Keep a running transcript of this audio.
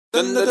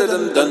Welcome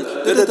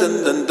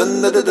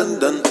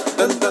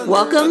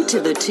to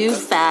the Two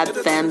Fab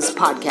Femmes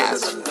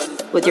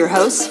podcast with your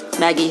hosts,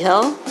 Maggie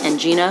Hill and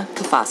Gina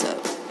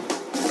Cafasso.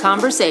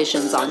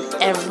 Conversations on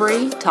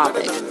every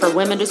topic for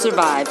women to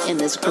survive in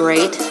this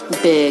great,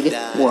 big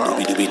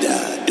world.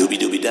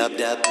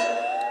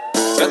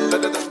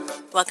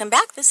 Welcome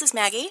back. This is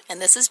Maggie.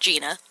 And this is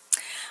Gina.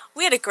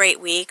 We had a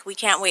great week. We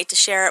can't wait to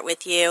share it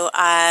with you.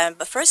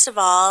 But first of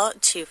all,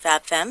 Two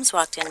Fab Femmes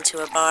walked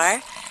into a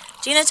bar.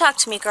 Gina, talk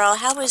to me, girl.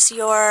 How was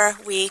your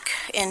week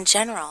in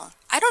general?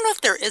 I don't know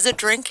if there is a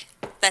drink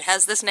that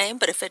has this name,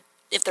 but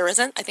if there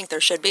isn't, I think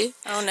there should be.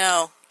 Oh,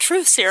 no.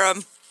 Truth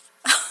serum.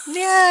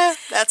 Yeah,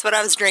 that's what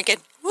I was drinking.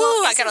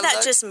 Well, isn't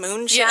that just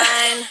moonshine?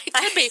 Yeah, it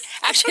could be.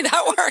 Actually,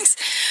 that works.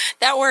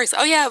 That works.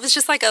 Oh, yeah, it was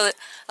just like a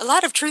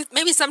lot of truth.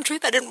 Maybe some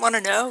truth I didn't want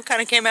to know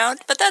kind of came out,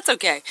 but that's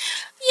okay.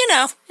 You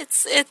know,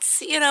 it's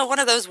one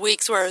of those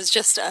weeks where it's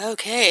just,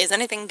 okay, is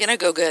anything going to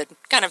go good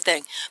kind of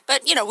thing.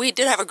 But, we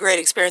did have a great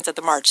experience at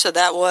the March, so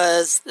that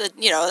was,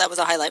 that was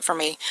a highlight for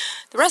me.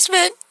 The rest of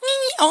it,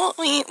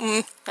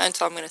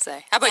 that's all I'm going to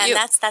say. How about you?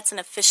 And that's an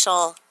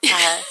official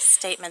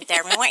statement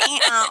there.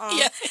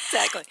 Yeah,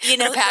 exactly.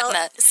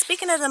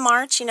 Speaking of the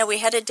March, we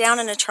headed down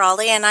in a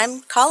trolley, and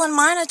I'm calling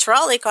mine a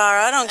trolley car.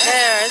 I don't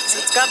care.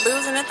 It's got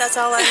booze in it. That's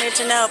all I need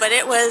to know. But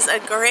it was a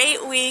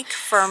great week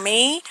for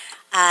me.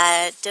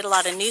 Did a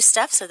lot of new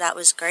stuff, so that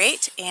was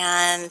great.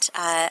 And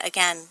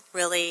again,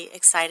 really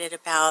excited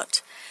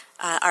about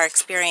our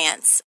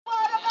experience.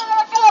 What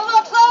America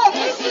looks like!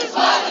 This is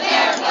what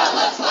America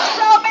looks like!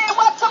 Show me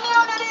what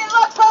community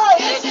looks like!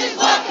 This is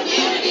what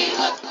community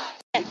looks like!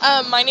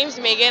 My name's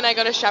Megan. I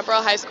go to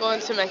Chaparral High School in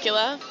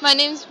Temecula. My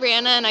name's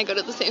Brianna, and I go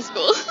to the same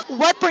school.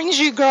 What brings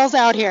you girls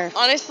out here?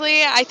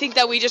 Honestly, I think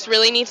that we just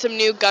really need some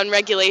new gun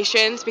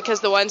regulations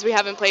because the ones we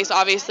have in place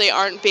obviously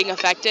aren't being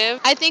effective.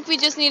 I think we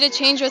just need to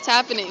change what's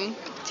happening.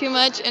 Too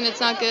much, and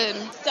it's not good.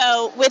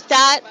 So with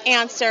that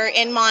answer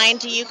in mind,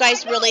 do you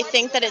guys really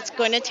think that it's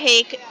going to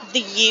take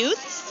the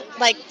youth,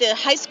 like the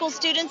high school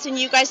students, and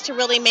you guys to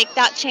really make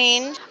that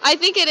change? I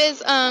think it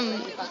is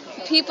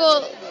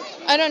people...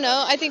 I don't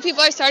know. I think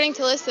people are starting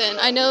to listen.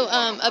 I know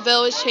a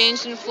bill was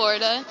changed in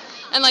Florida,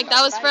 and that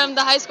was from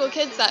the high school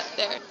kids that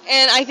there.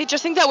 And I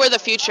just think that we're the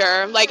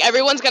future.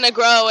 Everyone's going to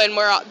grow, and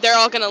they're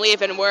all going to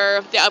leave, and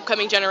we're the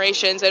upcoming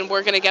generations, and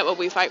we're going to get what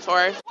we fight for.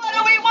 What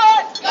do we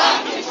want?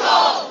 Gun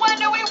control! When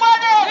do we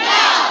want it?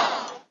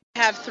 Now!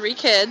 I have 3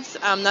 kids.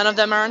 None of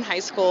them are in high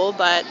school,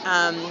 but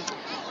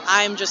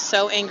I'm just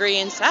so angry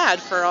and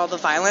sad for all the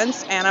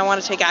violence, and I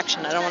want to take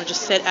action. I don't want to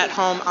just sit at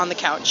home on the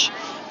couch.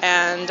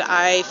 And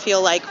I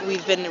feel like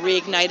we've been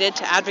reignited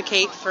to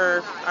advocate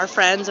for our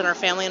friends and our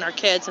family and our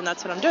kids, and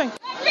that's what I'm doing.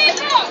 People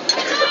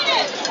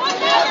united will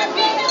never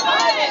be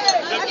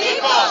divided. The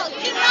people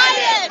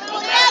united will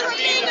never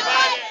be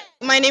divided.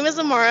 My name is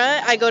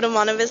Amora. I go to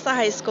Monte Vista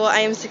High School. I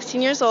am 16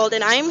 years old,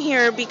 and I am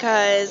here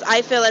because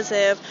I feel as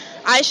if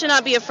I should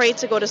not be afraid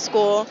to go to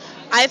school.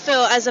 I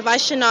feel as if I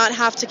should not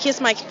have to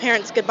kiss my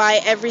parents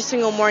goodbye every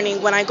single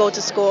morning when I go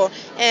to school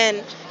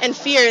and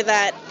fear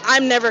that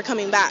I'm never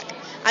coming back.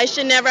 I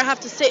should never have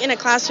to sit in a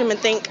classroom and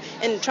think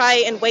and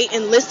try and wait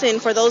and listen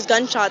for those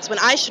gunshots when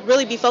I should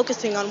really be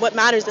focusing on what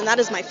matters, and that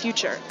is my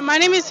future. My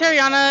name is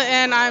Tariana,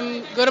 and I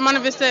go to Monte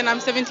Vista, and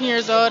I'm 17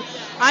 years old.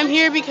 I'm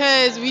here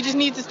because we just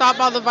need to stop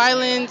all the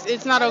violence.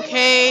 It's not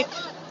okay.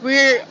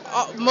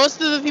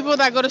 Most of the people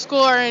that go to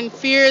school are in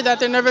fear that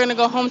they're never going to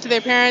go home to their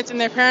parents, and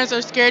their parents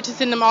are scared to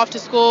send them off to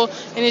school,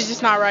 and it's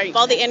just not right.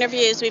 All the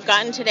interviews we've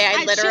gotten today,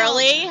 I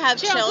literally have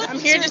chilled. I'm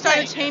here to start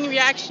a chain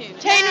reaction.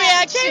 Chain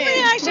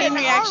reaction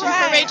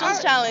Right. for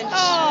Rachel's challenge.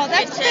 Oh,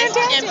 that's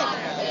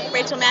fantastic.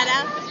 Rachel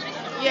Maddow?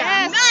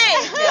 Yeah.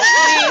 Nice.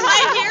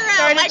 My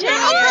hero. My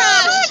girl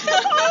crush.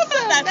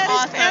 That's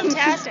awesome.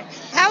 Fantastic.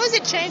 How has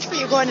it changed for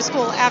you going to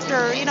school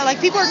after,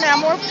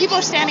 more people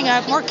are standing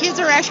up, more kids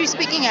are actually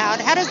speaking out?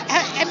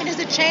 Has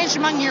it changed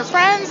among your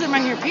friends,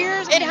 among your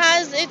peers? It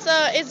has.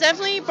 It's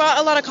definitely brought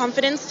a lot of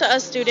confidence to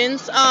us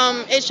students.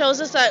 It shows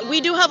us that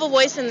we do have a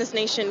voice in this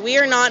nation. We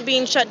are not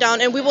being shut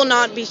down, and we will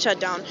not be shut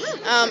down.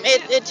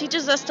 It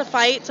teaches us to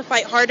fight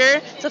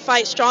harder, to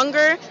fight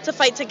stronger, to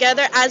fight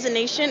together as a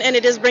nation, and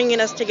it is bringing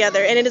us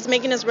together. And it is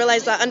making us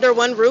realize that under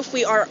one roof,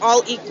 we are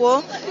all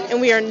equal, and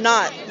we are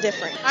not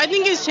different. I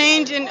think it's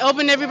changed and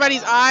opened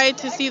everybody's eye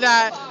to see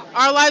that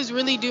our lives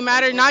really do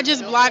matter. Not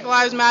just Black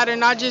lives matter,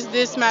 not just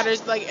this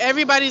matters.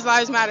 Everybody's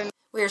lives matter.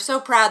 We are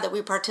so proud that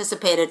we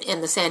participated in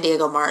the San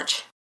Diego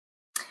March.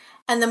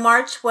 And the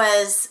march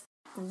was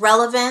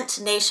relevant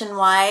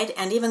nationwide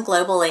and even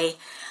globally.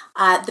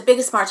 The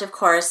biggest march, of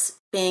course,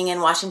 being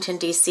in Washington,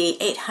 D.C.,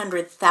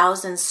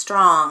 800,000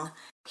 strong.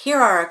 Here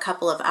are a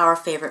couple of our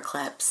favorite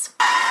clips.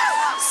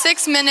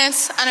 6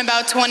 minutes and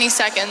about 20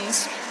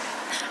 seconds.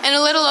 In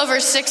a little over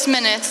 6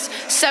 minutes,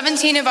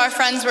 17 of our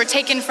friends were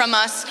taken from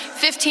us,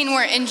 15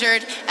 were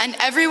injured, and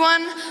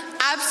everyone,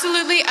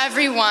 absolutely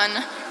everyone,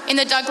 in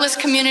the Douglas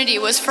community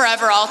was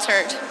forever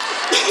altered.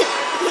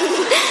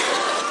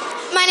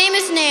 My name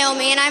is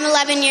Naomi, and I'm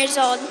 11 years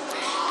old.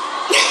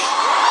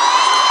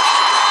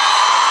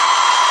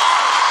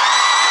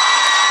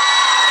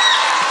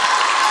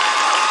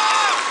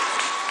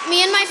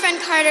 friend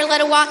Carter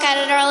led a walkout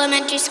at our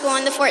elementary school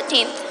on the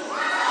 14th.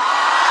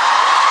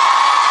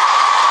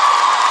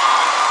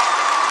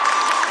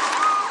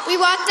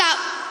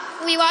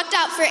 We walked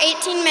out for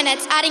 18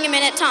 minutes, adding a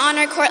minute to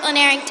honor Cortland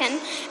Arrington,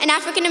 an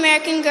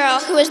African-American girl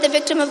who was the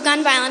victim of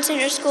gun violence in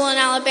her school in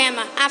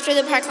Alabama after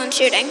the Parkland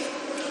shooting.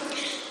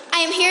 I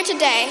am here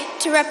today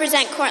to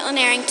represent Cortland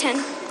Arrington.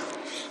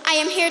 I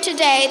am here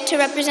today to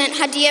represent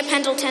Hadia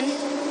Pendleton.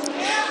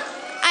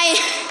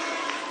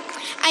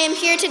 I am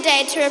here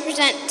today to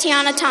represent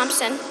Tiana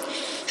Thompson,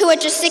 who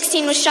at just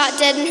 16 was shot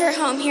dead in her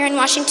home here in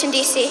Washington,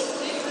 D.C.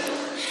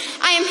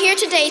 I am here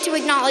today to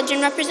acknowledge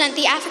and represent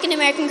the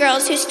African-American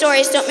girls whose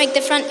stories don't make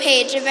the front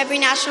page of every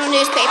national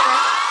newspaper.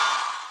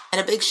 And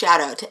a big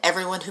shout out to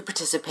everyone who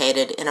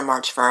participated in a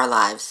March for Our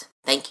Lives.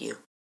 Thank you.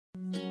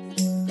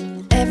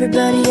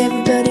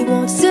 Everybody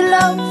wants to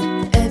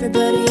love.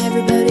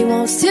 Everybody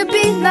wants to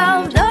be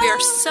loved. We are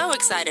so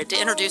excited to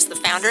introduce the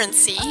founder and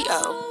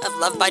CEO of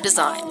Love by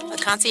Design, a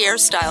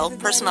concierge-style,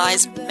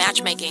 personalized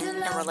matchmaking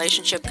and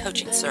relationship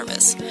coaching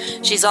service.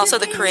 She's also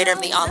the creator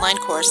of the online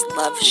course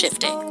Love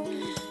Shifting.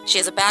 She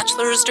has a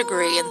bachelor's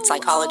degree in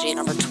psychology and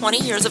over 20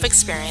 years of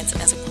experience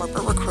as a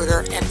corporate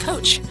recruiter and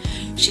coach.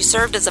 She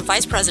served as a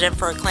vice president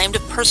for acclaimed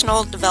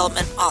personal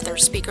development author,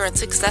 speaker, and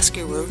success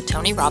guru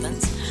Tony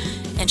Robbins,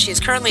 and she is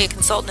currently a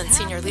consultant and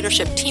senior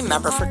leadership team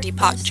member for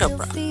Deepak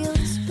Chopra.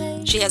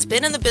 She has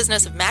been in the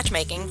business of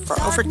matchmaking for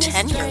over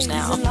 10 years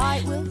now.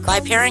 By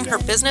pairing her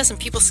business and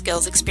people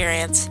skills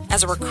experience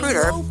as a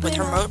recruiter with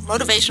her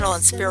motivational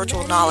and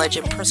spiritual knowledge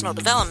in personal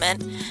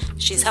development,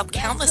 she's helped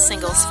countless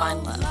singles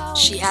find love.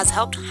 She has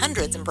helped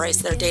hundreds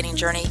embrace their dating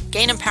journey,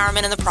 gain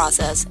empowerment in the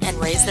process, and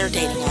raise their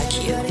dating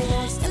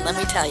IQ. And let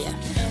me tell you,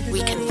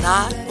 we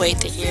cannot wait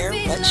to hear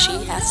what she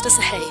has to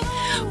say.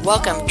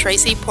 Welcome,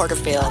 Tracy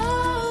Porterfield.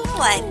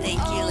 Why,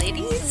 thank you,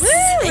 ladies. Woo,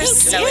 we're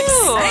so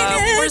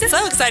excited. We're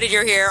so excited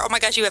you're here. Oh my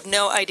gosh, you have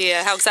no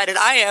idea how excited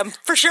I am,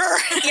 for sure.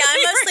 Yeah,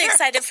 I'm mostly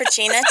excited for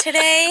Gina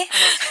today.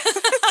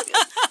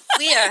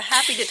 We are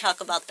happy to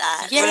talk about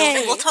that.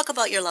 Yay. We'll talk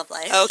about your love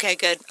life. Okay,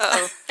 good.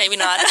 Uh-oh, maybe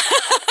not.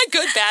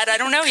 Good, bad, I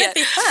don't know yet.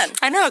 Could be fun.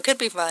 I know, it could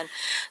be fun.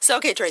 So,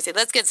 okay, Tracy,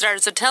 let's get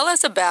started. So tell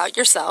us about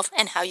yourself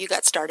and how you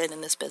got started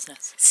in this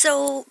business.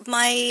 So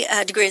my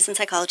degree is in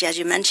psychology, as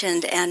you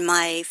mentioned, and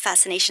my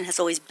fascination has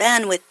always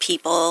been with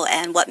people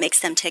and what makes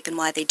them tick and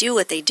why they do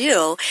what they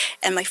do.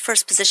 And my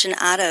first position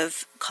out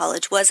of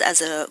college was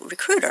as a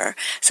recruiter.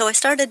 So I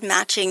started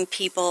matching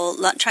people,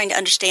 trying to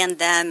understand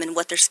them and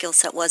what their skill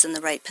set was in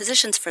the right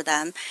positions for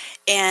them.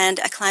 And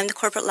I climbed the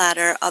corporate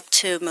ladder up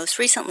to most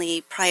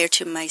recently, prior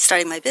to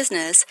starting my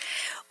business,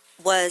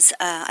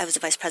 I was a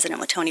vice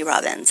president with Tony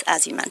Robbins,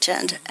 as you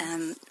mentioned.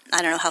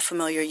 I don't know how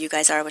familiar you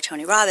guys are with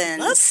Tony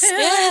Robbins.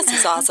 Yes,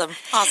 he's awesome.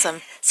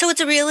 Awesome. So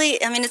it's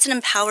it's an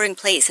empowering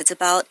place. It's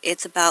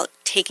about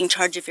taking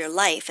charge of your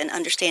life and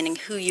understanding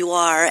who you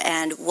are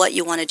and what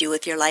you want to do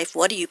with your life.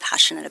 What are you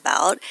passionate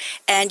about?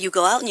 And you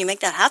go out and you make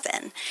that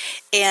happen.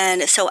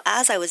 And so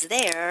as I was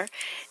there,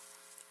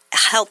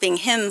 helping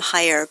him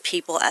hire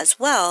people as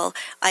well,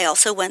 I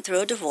also went through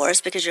a divorce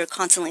because you're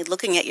constantly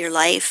looking at your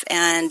life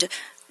and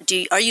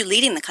are you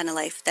leading the kind of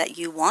life that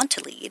you want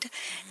to lead?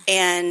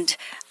 And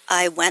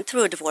I went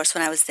through a divorce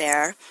when I was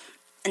there,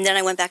 and then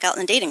I went back out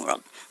in the dating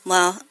world.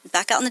 Well,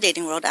 back out in the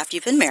dating world after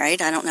you've been married,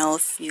 I don't know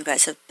if you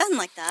guys have been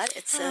like that.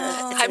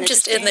 I'm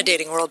just in the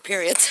dating world,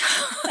 period.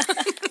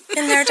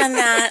 Been there, done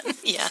that.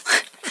 Yeah.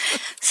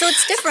 So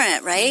it's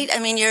different, right? I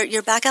mean,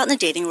 you're back out in the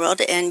dating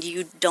world, and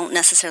you don't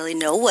necessarily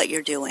know what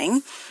you're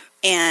doing.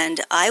 And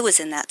I was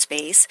in that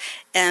space,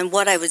 and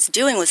what I was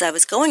doing was I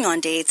was going on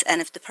dates, and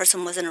if the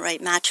person wasn't a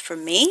right match for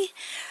me,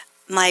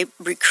 my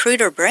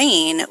recruiter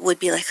brain would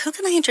be like, who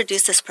can I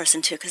introduce this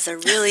person to? Because they're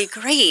really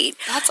great.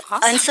 That's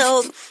awesome. And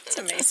so That's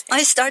amazing.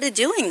 I started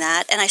doing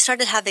that, and I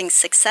started having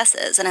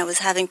successes, and I was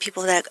having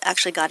people that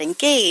actually got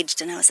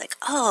engaged, and I was like,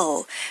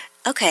 oh,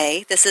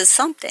 okay, this is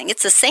something.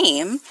 It's the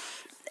same.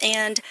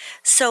 And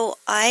so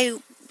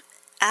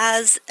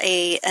as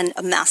a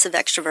massive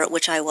extrovert,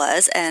 which I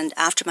was, and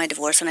after my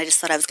divorce, and I just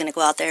thought I was going to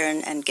go out there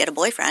and get a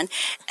boyfriend,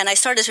 and I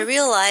started to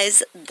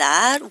realize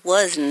that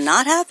was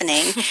not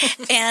happening,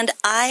 and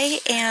I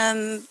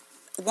am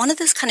one of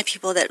those kind of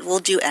people that will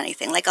do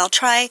anything. Like I'll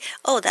try,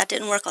 that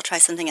didn't work, I'll try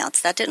something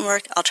else. That didn't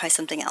work, I'll try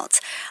something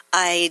else.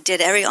 I did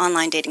every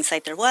online dating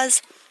site there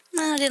was.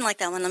 No, I didn't like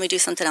that one. Let me do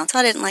something else.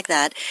 I didn't like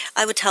that.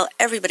 I would tell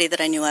everybody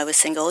that I knew I was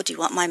single, do you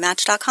want my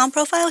Match.com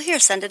profile? Here,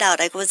 send it out.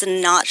 I was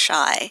not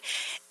shy.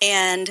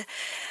 And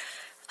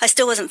I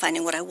still wasn't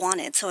finding what I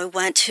wanted. So I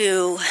went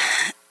to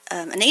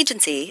an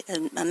agency,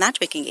 a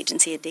matchmaking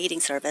agency, a dating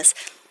service.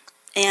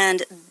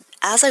 And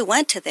as I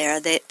went to there,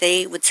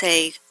 they would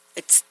say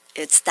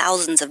it's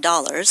thousands of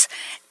dollars.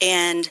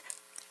 And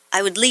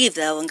I would leave,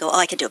 though, and go,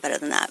 I could do it better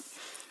than that.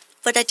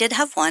 But I did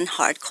have one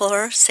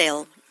hardcore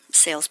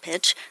sales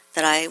pitch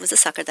that I was a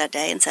sucker that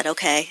day and said,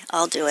 okay,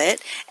 I'll do it.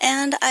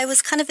 And I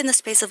was kind of in the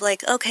space of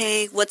like,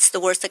 okay, what's the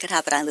worst that could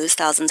happen? I lose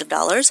thousands of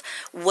dollars.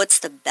 What's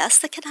the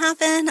best that can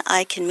happen?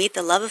 I can meet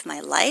the love of my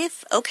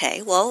life.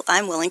 Okay, well,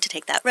 I'm willing to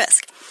take that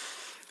risk.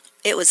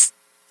 It was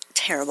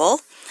terrible.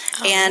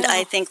 And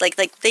I think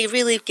like they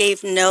really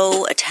gave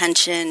no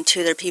attention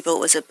to their people. It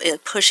was a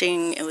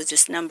pushing. It was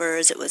just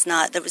numbers. It was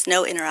not. There was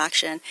no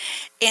interaction.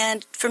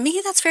 And for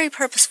me, that's very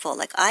purposeful.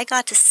 Like I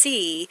got to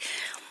see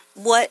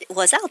what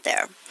was out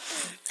there.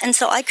 And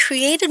so I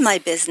created my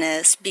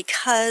business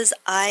because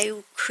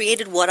I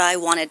created what I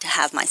wanted to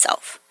have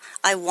myself.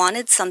 I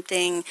wanted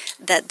something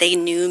that they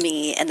knew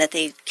me and that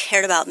they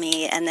cared about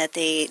me and that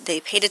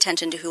they paid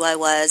attention to who I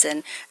was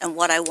and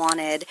what I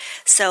wanted.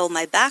 So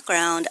my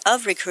background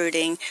of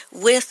recruiting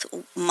with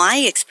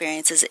my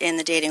experiences in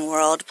the dating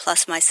world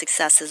plus my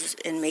successes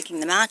in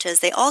making the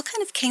matches, they all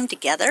kind of came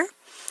together.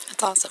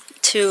 That's awesome.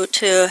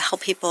 To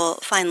help people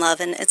find love.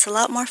 And it's a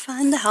lot more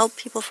fun to help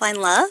people find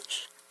love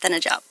than a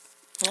job.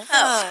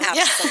 Oh,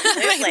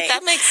 absolutely.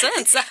 That makes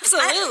sense.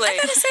 Absolutely. I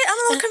gotta say, I'm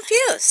a little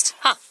confused.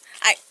 Huh.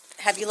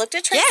 Have you looked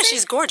at Tracy? Yeah,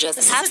 she's gorgeous.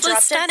 This is a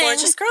drop-dead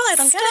gorgeous girl. I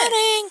don't get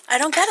it. I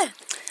don't get it.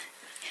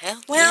 Yeah.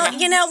 Well,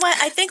 you know what?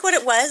 I think what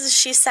it was is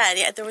she said,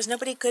 there was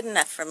nobody good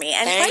enough for me.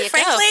 And There quite you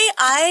frankly, go.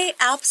 I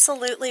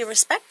absolutely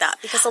respect that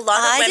because a lot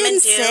of women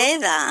didn't do. say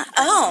that.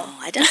 Oh.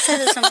 I didn't say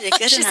there's somebody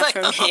good She's enough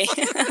like, for me.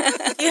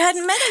 You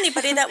hadn't met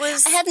anybody that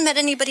was... I hadn't met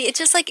anybody. It's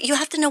just like you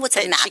have to know what's a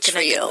That she match for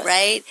connected you, with.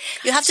 right?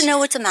 You have to know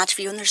what's a match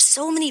for you. And there's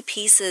so many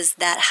pieces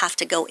that have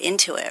to go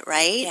into it,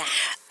 right?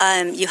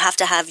 Yeah. You have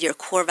to have your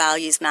core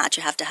values match.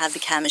 You have to have the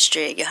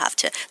chemistry. You have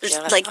to... There's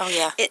like... Oh,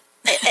 yeah.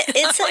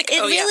 It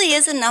really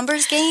is a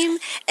numbers game,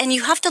 and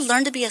you have to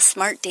learn to be a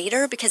smart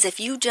dater because if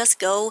you just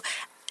go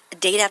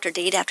date after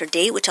date after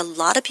date, which a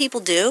lot of people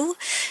do,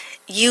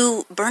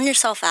 you burn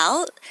yourself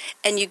out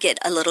and you get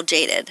a little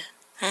jaded.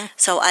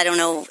 So I don't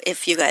know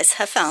if you guys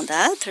have found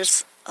that.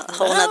 There's a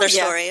whole other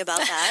story about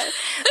that.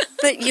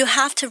 But you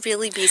have to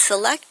really be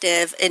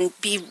selective and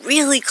be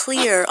really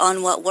clear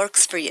on what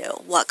works for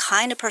you, what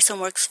kind of person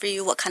works for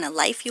you, what kind of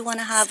life you want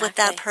to have with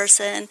that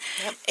person.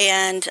 Yep.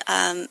 And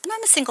I'm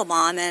a single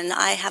mom and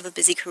I have a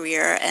busy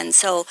career. And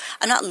so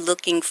I'm not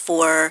looking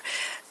for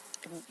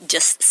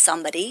just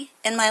somebody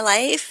in my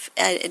life.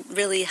 It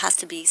really has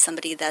to be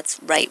somebody that's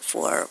right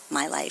for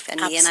my life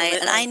and me.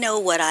 And I know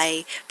what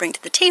I bring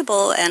to the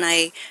table, and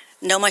I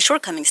know my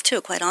shortcomings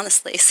too, quite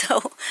honestly.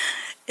 So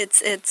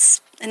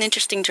it's an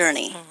interesting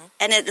journey.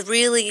 And it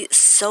really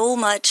so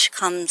much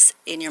comes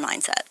in your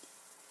mindset.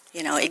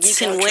 You know, you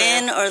can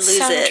win or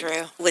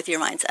lose with your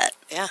mindset.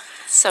 Yeah,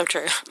 so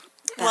true.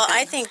 Well,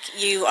 I think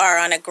you are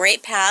on a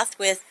great path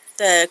with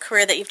the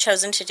career that you've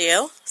chosen to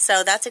do.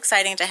 So that's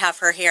exciting to have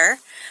her here.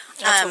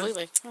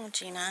 Absolutely. Oh,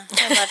 Gina,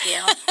 I love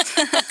you.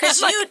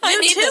 Because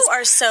you too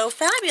are so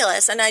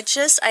fabulous, and I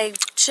just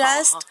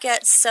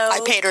get so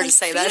I paid her to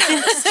say that.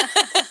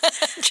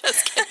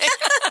 Just kidding.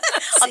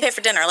 I'll pay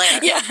for dinner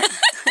later. Yeah.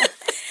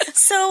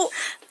 So,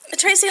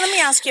 Tracy, let me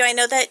ask you. I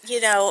know that,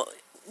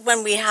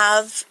 when we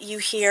have you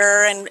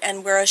here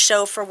and we're a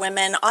show for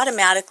women,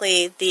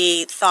 automatically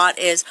the thought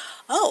is,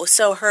 oh,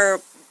 so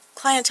her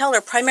clientele are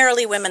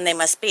primarily women they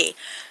must be.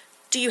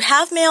 Do you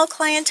have male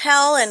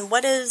clientele, and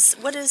what is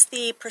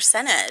the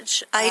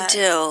percentage? I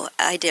do.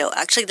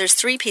 Actually, there's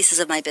three pieces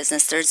of my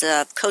business. There's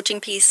a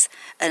coaching piece,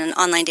 an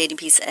online dating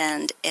piece,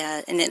 and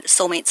a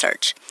soulmate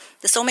search.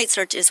 The soulmate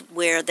search is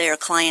where they're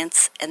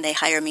clients and they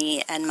hire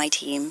me and my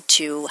team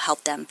to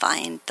help them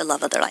find the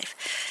love of their life.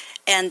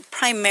 And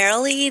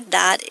primarily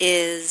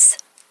those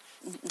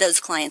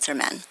clients are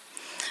men.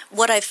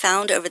 What I've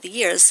found over the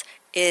years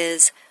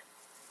is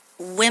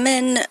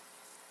women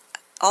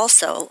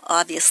also,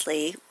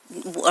 obviously,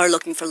 are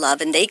looking for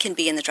love, and they can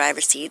be in the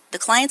driver's seat. The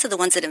clients are the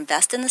ones that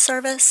invest in the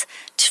service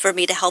for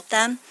me to help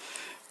them.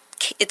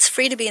 It's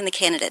free to be in the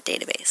candidate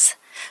database.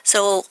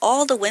 So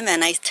all the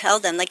women, I tell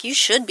them, you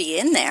should be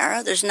in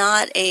there. There's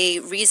not a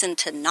reason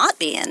to not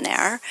be in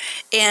there.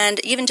 And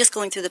even just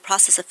going through the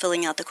process of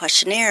filling out the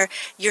questionnaire,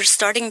 you're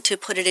starting to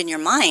put it in your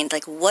mind.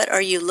 What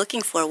are you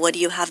looking for? What do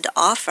you have to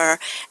offer?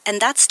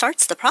 And that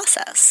starts the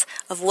process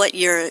of what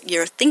you're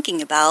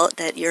thinking about,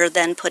 that you're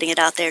then putting it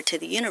out there to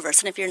the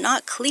universe. And if you're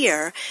not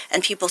clear,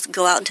 and people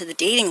go out into the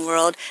dating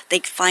world,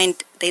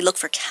 they look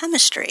for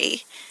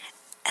chemistry,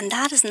 and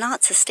that is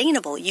not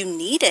sustainable. You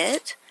need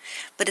it,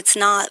 but it's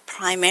not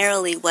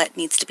primarily what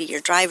needs to be your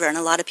driver. And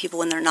a lot of people,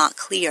 when they're not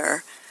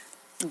clear,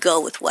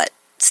 go with what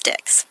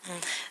sticks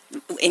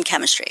in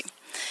chemistry.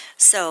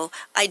 So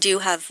I do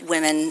have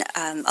women,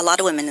 a lot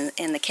of women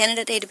in the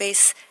candidate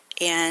database,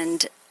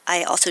 and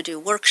I also do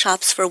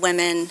workshops for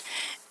women.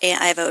 And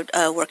I have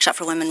a workshop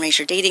for women, Raise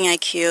Your Dating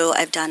IQ.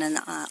 I've done an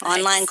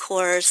online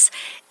course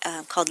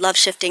called Love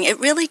Shifting. It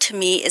really, to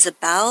me, is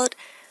about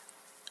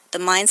the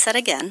mindset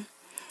again,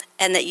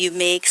 and that you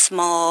make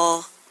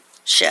small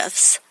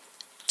shifts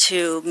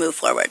to move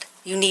forward.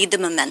 You need the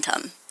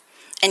momentum,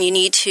 and you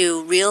need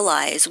to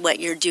realize what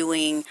you're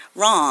doing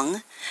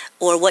wrong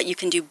or what you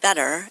can do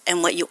better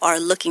and what you are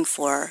looking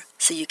for,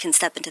 so you can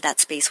step into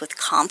that space with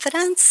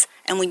confidence.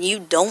 And when you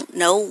don't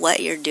know what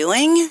you're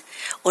doing,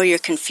 or you're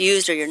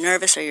confused, or you're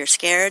nervous, or you're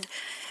scared,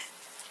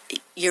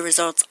 your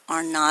results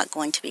are not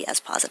going to be as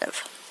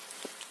positive.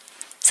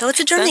 So it's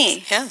a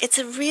journey. Yeah. It's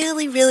a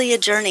really, really a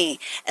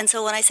journey. And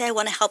so when I say I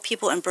want to help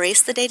people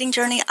embrace the dating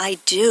journey, I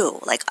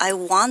do. Like, I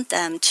want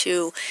them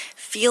to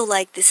feel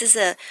like this is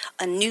a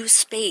new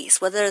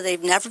space, whether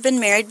they've never been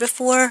married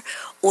before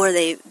or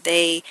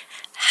they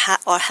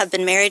have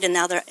been married and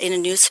now they're in a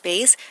new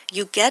space.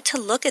 You get to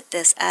look at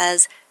this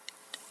as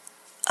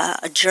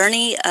a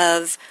journey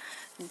of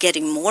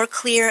getting more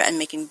clear and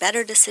making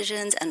better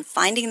decisions and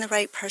finding the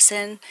right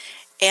person.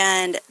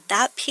 And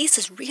that piece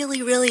is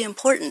really, really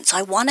important. So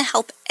I want to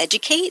help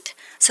educate.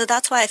 So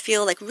that's why I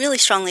feel like really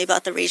strongly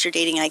about the Raise Your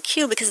Dating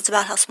IQ, because it's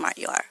about how smart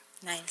you are.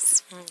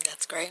 Nice.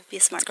 That's great. Be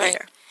a smart That's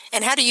dater.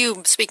 And how do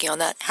you, speaking on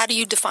that, how do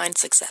you define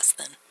success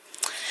then?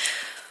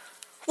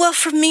 Well,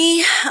 for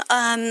me,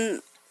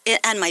 and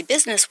my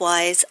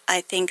business-wise, I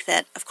think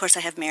that, of course,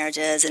 I have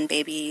marriages and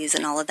babies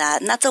and all of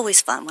that, and that's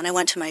always fun. When I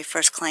went to my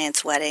first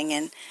client's wedding,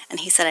 and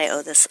he said, I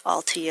owe this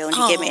all to you, and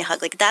he gave me a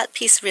hug, like, that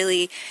piece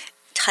really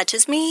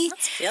touches me.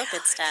 That's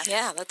feel-good stuff.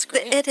 Yeah, that's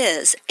great. It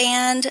is.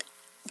 And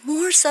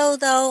more so,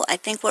 though, I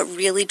think what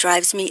really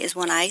drives me is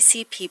when I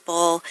see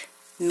people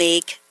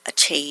make a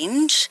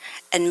change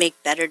and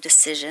make better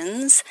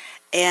decisions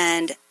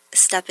and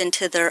step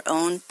into their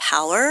own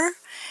power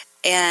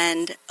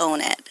and own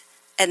it,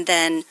 and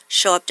then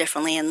show up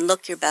differently and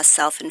look your best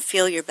self and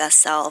feel your best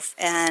self.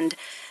 And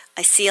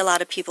I see a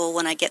lot of people,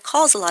 when I get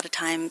calls a lot of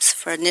times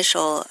for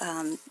initial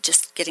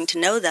just getting to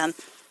know them,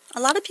 a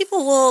lot of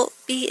people will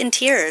be in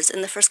tears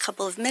in the first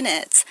couple of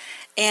minutes.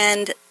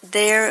 And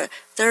if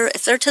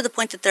they're to the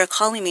point that they're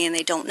calling me and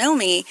they don't know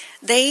me,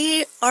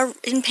 they are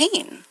in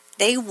pain.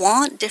 They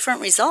want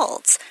different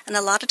results. And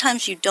a lot of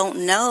times you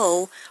don't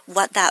know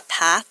what that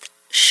path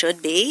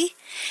should be.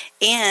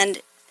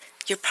 And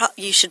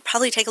you should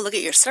probably take a look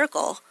at your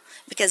circle,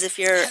 because if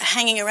you're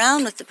hanging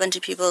around with a bunch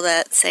of people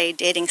that say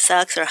dating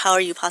sucks or how are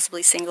you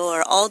possibly single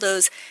or all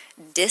those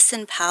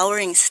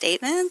disempowering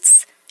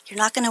statements, you're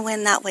not going to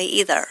win that way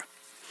either.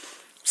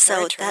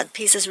 So that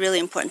piece is really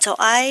important. So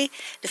I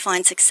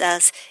define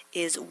success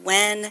is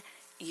when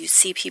you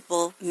see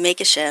people make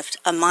a shift,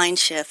 a mind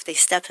shift, they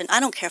step in. I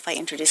don't care if I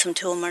introduce them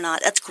to them or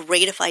not. That's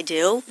great if I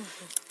do.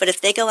 Mm-hmm. But if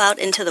they go out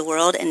into the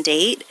world and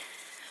date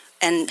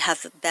and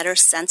have a better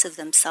sense of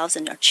themselves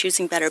and are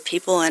choosing better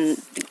people and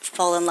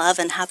fall in love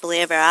and happily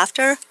ever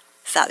after,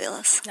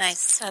 fabulous.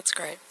 Nice. That's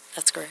great.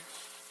 That's great.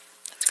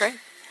 That's great.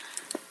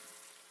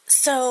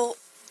 So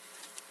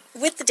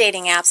with the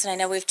dating apps, and I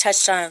know we've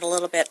touched on it a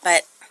little bit,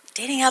 but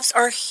dating apps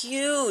are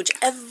huge.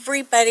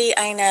 Everybody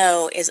I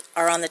know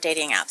are on the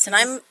dating apps. And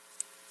I'm,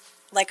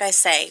 like I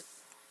say,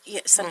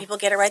 some people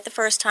get it right the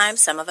first time.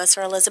 Some of us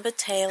are Elizabeth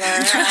Taylor.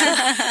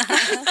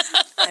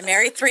 I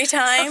married 3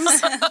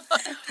 times.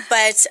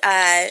 But, so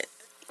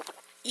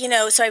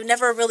I've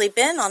never really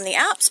been on the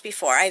apps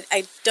before.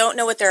 I don't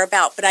know what they're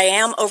about, but I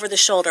am over the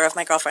shoulder of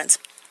my girlfriends.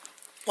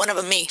 One of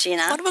them me.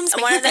 Gina. One of them's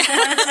me. One of them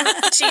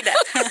Gina.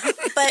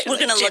 But we're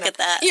going to look at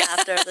that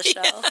after the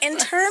show. In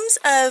terms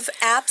of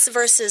apps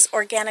versus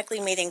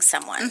organically meeting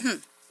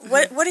someone,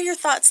 what are your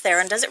thoughts there?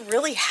 And does it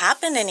really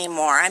happen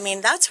anymore? I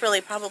mean, that's really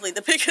probably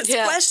the biggest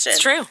question.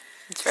 It's true.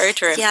 It's very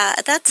true. Yeah,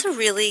 that's a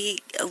really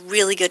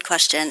good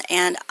question.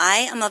 And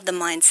I am of the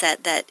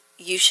mindset that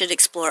you should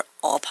explore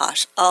all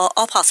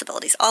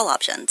possibilities, all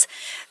options.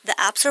 The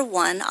apps are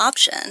one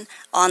option.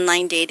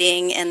 Online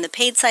dating and the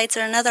paid sites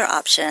are another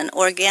option.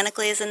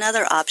 Organically is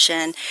another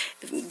option.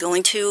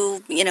 Going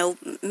to,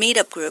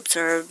 meetup groups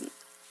or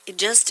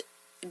just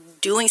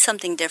doing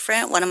something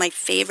different. One of my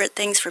favorite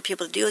things for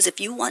people to do is if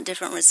you want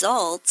different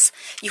results,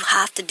 you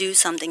have to do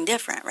something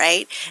different,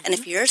 right? Mm-hmm. And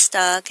if you're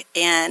stuck,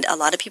 and a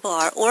lot of people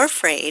are, or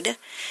afraid,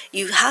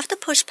 you have to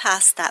push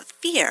past that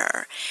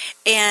fear.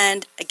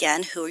 And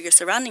again, who are you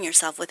surrounding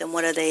yourself with, and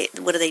what are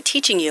they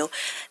teaching you?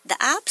 The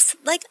apps,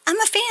 like,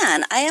 I'm a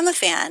fan. I am a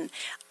fan.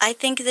 I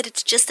think that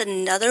it's just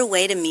another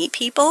way to meet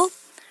people.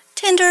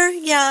 Tinder,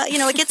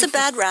 it gets a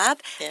bad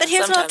rap. But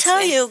here's what I'll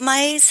tell you.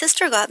 My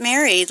sister got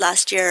married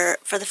last year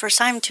for the first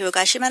time to a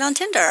guy she met on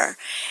Tinder.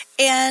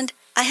 And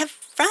I have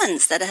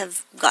friends that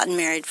have gotten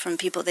married from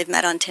people they've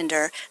met on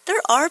Tinder.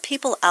 There are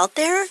people out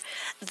there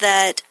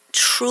that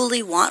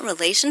truly want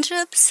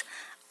relationships.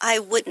 I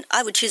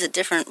would choose a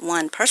different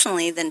one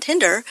personally than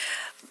Tinder.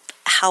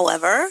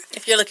 However,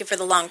 if you're looking for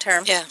the long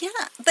term,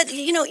 but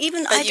you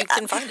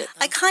can find it.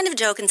 I kind of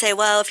joke and say,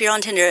 well, if you're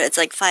on Tinder, it's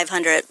like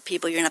 500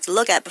 people you're gonna have to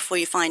look at before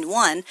you find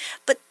one.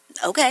 But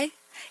okay,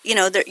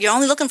 you're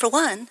only looking for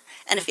one,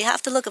 and if you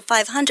have to look at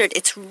 500,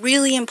 it's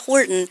really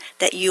important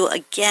that you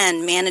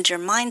again manage your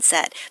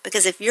mindset,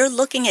 because if you're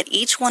looking at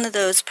each one of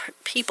those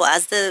people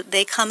as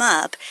they come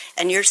up,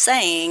 and you're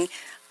saying,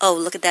 oh,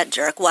 look at that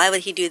jerk. Why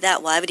would he do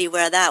that? Why would he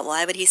wear that?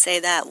 Why would he say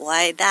that?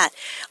 Why that?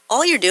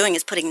 All you're doing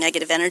is putting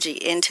negative energy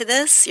into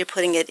this. You're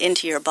putting it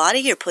into your body.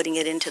 You're putting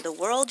it into the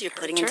world. You're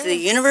putting it into the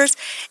universe.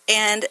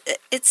 And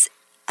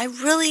I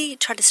really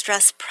try to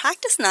stress,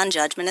 practice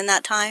non-judgment in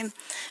that time.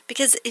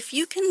 Because if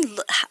you can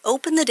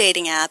open the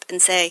dating app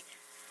and say,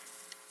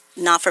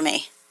 not for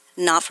me,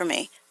 not for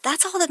me.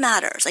 That's all that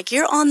matters. Like,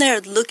 you're on there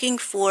looking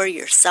for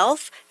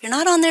yourself. You're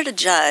not on there to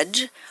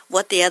judge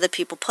what the other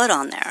people put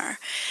on there.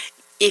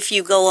 if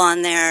you go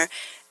on there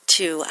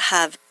to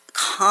have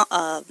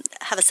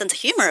a sense of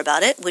humor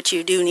about it, which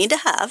you do need to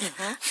have.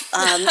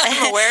 I'm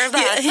aware of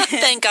that.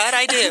 Thank God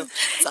I do.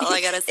 That's all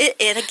I gotta say.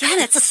 Again,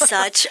 it's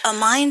such a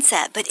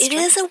mindset, but it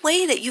is a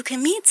way that you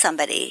can meet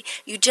somebody.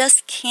 You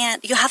just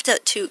can't. You have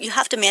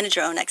to manage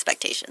your own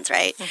expectations,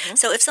 right?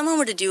 So if someone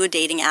were to do a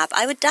dating app,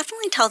 I would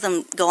definitely tell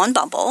them go on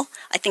Bumble.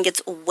 I think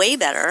it's way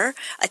better.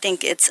 I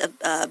think it's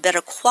a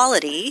better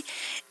quality,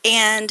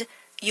 and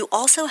you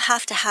also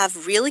have to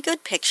have really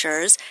good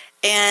pictures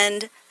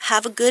and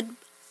have a good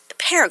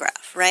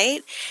paragraph,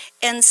 right?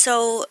 And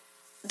so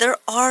there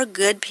are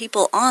good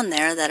people on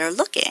there that are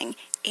looking.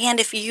 And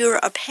if you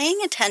are paying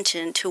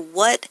attention to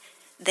what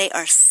they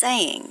are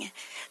saying,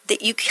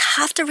 that you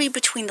have to read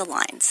between the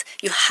lines.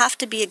 You have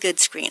to be a good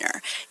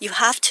screener. You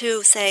have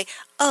to say,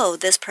 oh,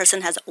 this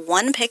person has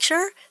one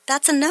picture?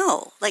 That's a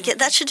no. Like,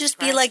 that should just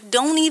be like,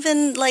 don't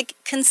even, like,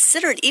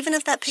 consider it. Even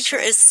if that picture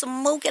is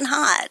smoking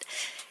hot,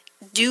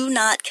 do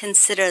not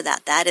consider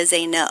that. That is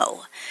a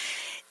no.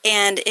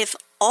 And if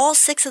all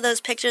 6 of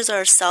those pictures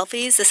are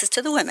selfies, this is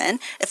to the women,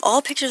 if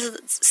all pictures,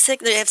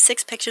 they have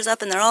 6 pictures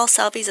up and they're all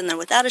selfies and they're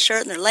without a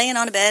shirt and they're laying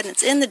on a bed and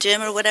it's in the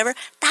gym or whatever,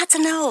 that's a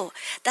no.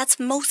 That's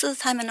most of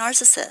the time a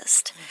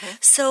narcissist.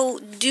 So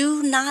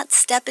do not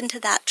step into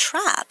that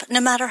trap, no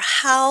matter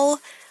how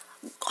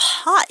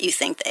hot you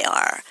think they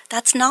are.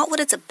 That's not what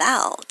it's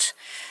about.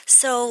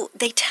 So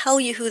they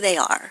tell you who they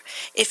are.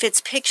 If it's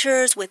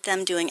pictures with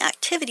them doing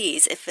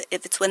activities, if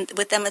it's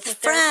with them with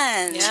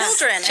friends,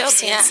 children. I've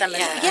seen some of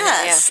that.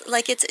 Yes,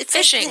 like it's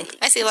fishing. Like,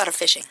 I see a lot of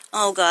fishing.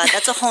 Oh God,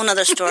 that's a whole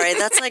nother story.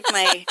 That's like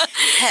my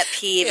pet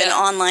peeve in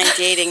online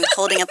dating,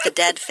 holding up the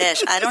dead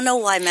fish. I don't know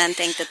why men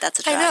think that that's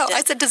attractive. I know.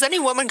 I said, does any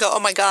woman go, oh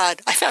my God,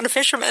 I found a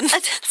fisherman?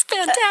 That's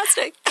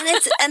fantastic.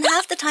 and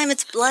half the time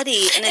it's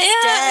bloody and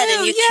it's dead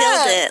and you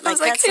killed it. Like,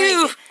 that's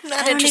like, not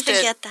I don't interested.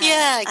 even get that.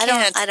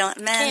 Yeah, I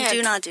don't. Men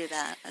do not do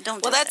that.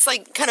 Well, that's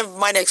like kind of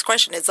my next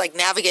question. It's like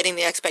navigating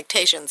the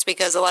expectations,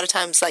 because a lot of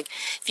times, like,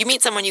 if you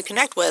meet someone you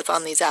connect with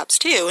on these apps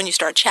too, and you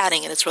start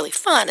chatting and it's really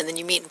fun, and then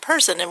you meet in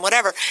person and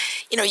whatever,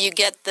 you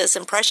get this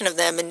impression of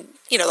them, and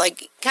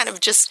like kind of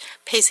just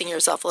pacing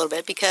yourself a little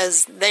bit,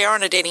 because they are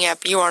on a dating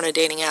app, you are on a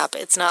dating app.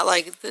 It's not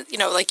like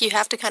like you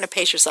have to kind of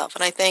pace yourself.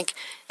 And I think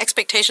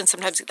expectations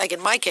sometimes, like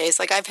in my case,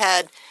 like I've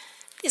had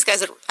these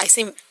guys that I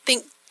think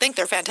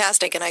they're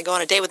fantastic, and I go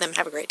on a date with them and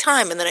have a great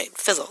time, and then it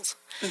fizzles.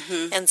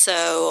 And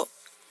so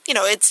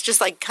it's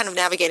just like kind of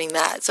navigating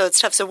that. So it's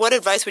tough. So what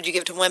advice would you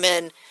give to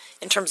women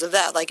in terms of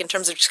that? Like in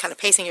terms of just kind of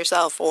pacing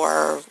yourself,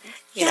 or,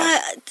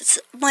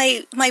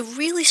 my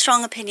really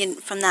strong opinion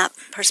from that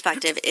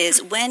perspective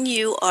is when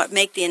you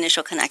make the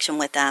initial connection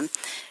with them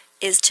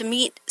is to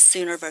meet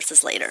sooner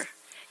versus later.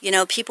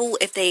 People,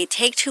 if they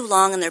take too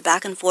long and they're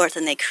back and forth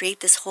and they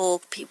create this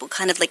whole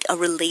kind of like a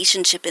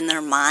relationship in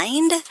their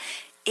mind,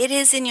 it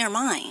is in your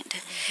mind.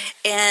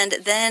 And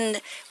then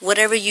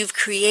whatever you've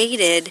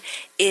created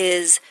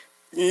is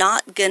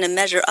not going to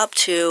measure up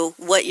to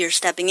what you're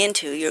stepping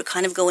into. You're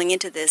kind of going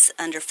into this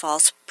under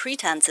false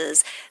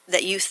pretenses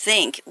that you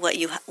think what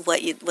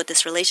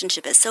this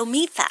relationship is. So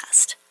meet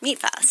fast,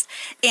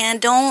 and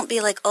don't be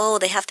like, oh,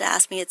 they have to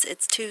ask me.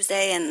 It's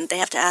Tuesday, and they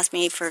have to ask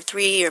me for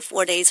 3 or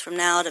 4 days from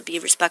now to be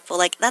respectful.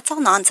 Like, that's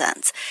all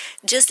nonsense.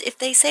 Just if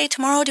they say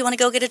tomorrow, do you want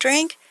to go get a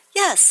drink?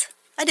 Yes,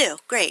 I do.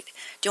 Great.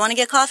 Do you want to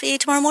get coffee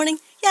tomorrow morning?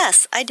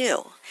 Yes, I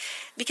do.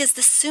 Because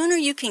the sooner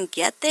you can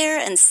get there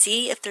and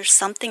see if there's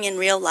something in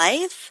real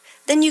life,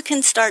 then you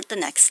can start the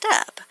next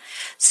step.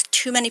 So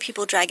too many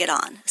people drag it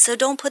on. So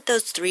don't put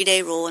those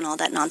 3-day rule and all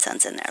that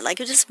nonsense in there. Like,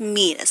 you just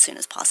meet as soon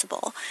as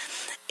possible.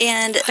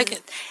 And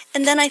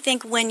then I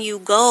think when you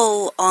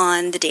go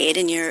on the date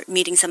and you're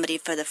meeting somebody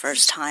for the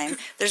first time,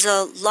 there's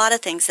a lot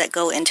of things that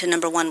go into,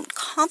 number one,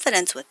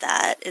 confidence with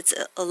that. It's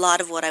a lot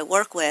of what I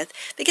work with,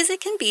 because it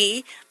can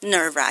be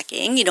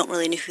nerve-wracking. You don't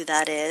really know who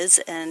that is,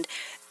 and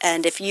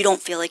if you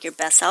don't feel like your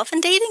best self,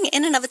 and dating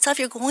in and of itself,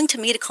 you're going to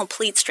meet a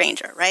complete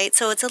stranger, right?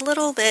 So it's a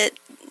little bit,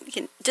 you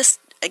can just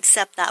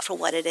accept that for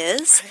what it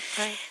is.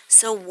 Right.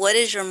 So what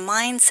is your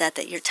mindset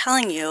that you're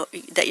telling you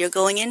that you're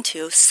going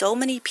into? So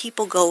many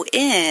people go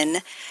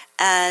in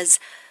as,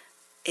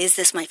 is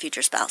this my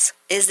future spouse?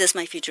 Is this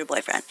my future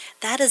boyfriend?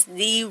 That is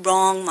the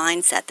wrong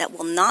mindset that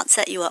will not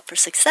set you up for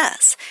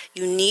success.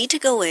 You need to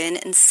go in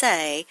and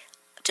say,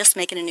 just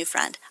making a new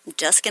friend. I'm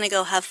just going to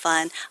go have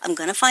fun. I'm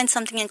going to find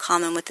something in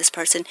common with this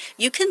person.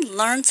 You can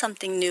learn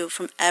something new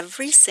from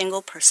every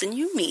single person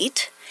you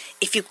meet.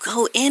 If you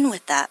go in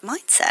with that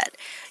mindset,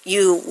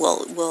 you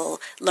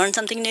will learn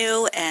something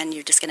new, and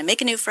you're just going to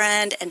make a new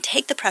friend and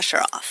take the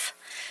pressure off.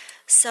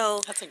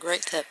 So that's a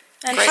great tip.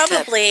 And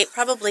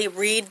probably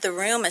read the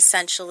room,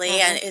 essentially.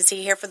 And is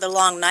he here for the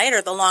long night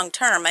or the long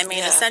term? I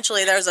mean,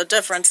 essentially, there's a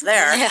difference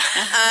there. Yeah.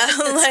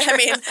 I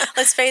mean,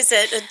 let's face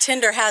it,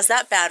 Tinder has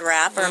that bad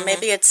rap, or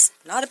maybe it's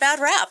not a bad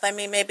rap. I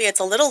mean, maybe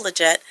it's a little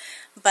legit.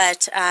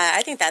 But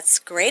I think that's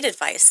great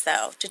advice,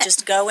 though, to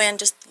just go in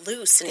just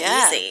loose and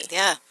easy.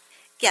 Yeah,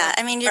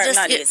 I mean, you're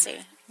not easy.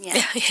 Yeah.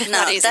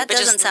 Not No, easy, that but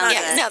doesn't just, sound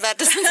yeah, good. No, that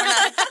doesn't.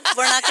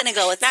 We're not going to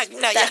go with not the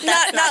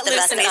best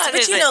loose and easy, advice.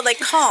 but you know, like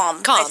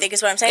calm. I think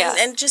is what I'm saying,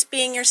 Yeah. and just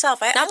being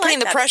yourself. I Not like putting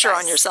the that pressure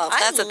advice. on yourself. I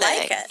That's the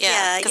like thing. it.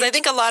 Yeah, Because I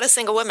think a lot of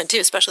single women too,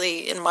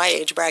 especially in my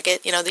age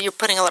bracket, you know, that you're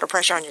putting a lot of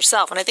pressure on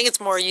yourself, and I think it's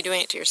more you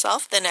doing it to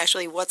yourself than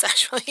actually what's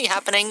actually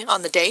happening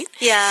on the date.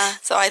 Yeah.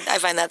 So I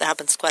find that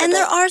happens quite a And bit.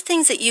 there are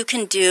things that you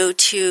can do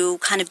to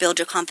kind of build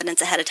your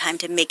confidence ahead of time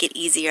to make it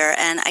easier.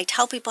 And I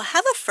tell people,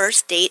 have a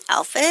first date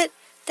outfit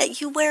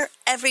that you wear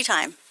every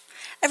time.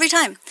 Every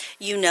time.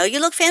 You know you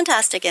look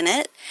fantastic in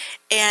it.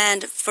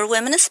 And for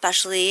women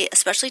especially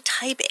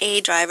type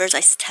A drivers,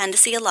 I tend to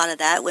see a lot of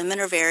that. Women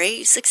are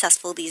very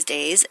successful these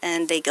days,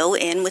 and they go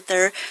in with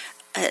their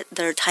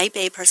type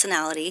A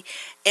personality.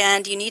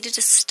 And you need to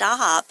just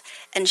stop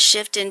and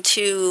shift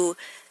into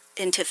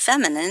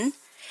feminine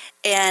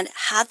and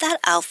have that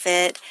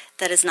outfit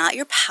that is not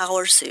your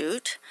power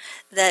suit,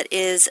 that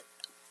is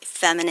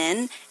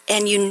feminine,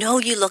 and you know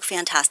you look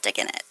fantastic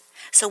in it.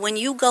 So when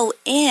you go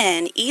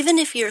in, even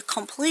if you're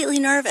completely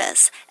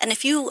nervous, and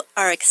if you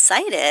are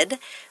excited,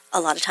 a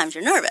lot of times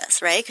you're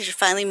nervous, right? Because you're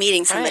finally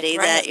meeting somebody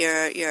that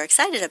you're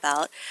excited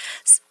about.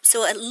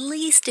 So at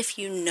least if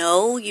you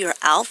know your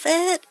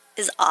outfit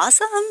is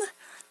awesome,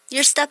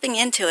 you're stepping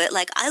into it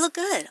like, I look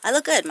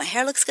good. My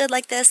hair looks good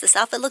like this. This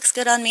outfit looks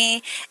good on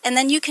me. And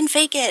then you can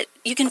fake it.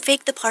 You can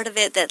fake the part of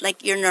it that,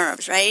 like, your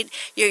nerves, right?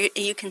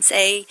 You can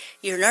say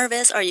you're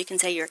nervous, or you can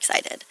say you're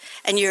excited.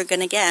 And you're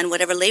going to, again,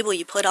 whatever label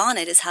you put on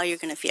it is how you're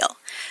going to feel.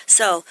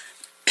 So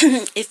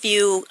if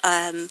you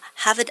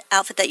have an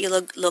outfit that you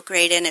look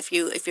great in, if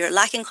you're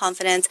lacking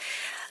confidence,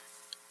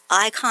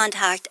 eye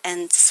contact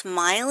and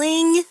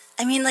smiling.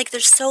 I mean, like,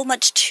 there's so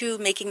much to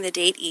making the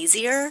date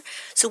easier.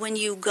 So when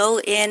you go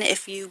in,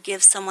 if you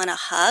give someone a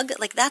hug,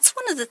 like, that's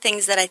one of the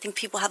things that I think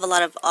people have a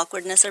lot of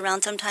awkwardness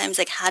around sometimes.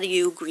 Like, how do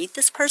you greet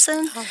this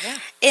person? Oh, yeah.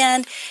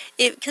 And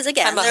because,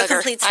 again, they're a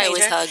complete stranger. I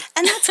always hug.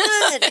 And that's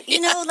good. You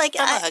know, like,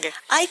 I'm a hugger.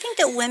 I think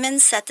that women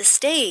set the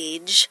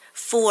stage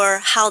for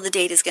how the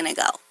date is going to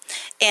go.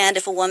 And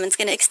if a woman's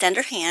going to extend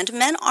her hand,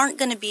 men aren't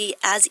going to be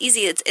as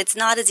easy. It's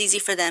not as easy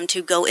for them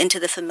to go into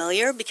the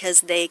familiar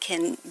because they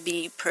can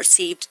be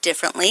perceived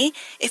differently.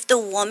 If the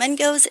woman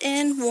goes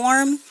in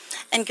warm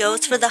and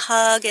goes for the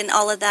hug and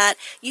all of that,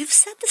 you've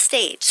set the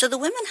stage. So the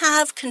women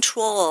have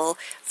control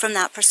from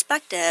that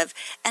perspective.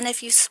 And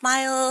if you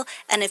smile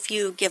and if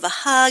you give a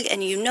hug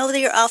and you know that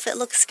your outfit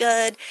looks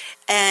good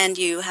and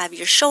you have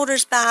your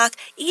shoulders back,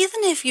 even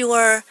if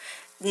you're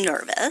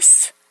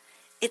nervous,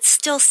 it's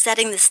still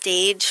setting the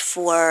stage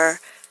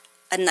for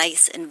a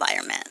nice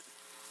environment.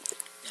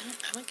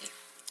 I like it.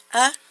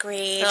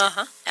 Agreed.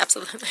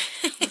 Absolutely.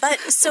 But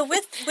so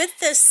with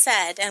this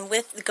said, and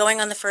with going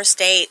on the first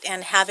date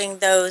and having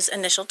those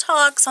initial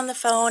talks on the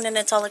phone, and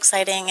it's all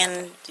exciting,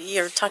 and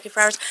you're talking for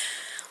hours,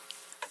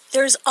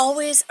 there's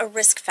always a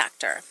risk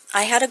factor.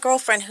 I had a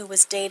girlfriend who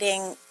was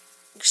dating.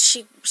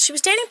 She was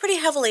dating pretty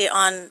heavily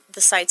on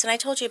the sites, and I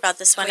told you about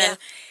this one.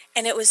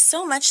 And it was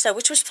so much so,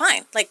 which was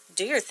fine. Like,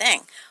 do your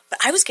thing. But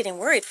I was getting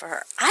worried for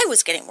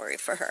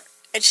her.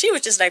 And she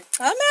was just like,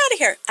 I'm out of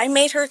here. I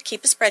made her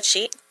keep a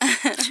spreadsheet.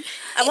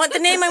 I want the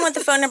name. I want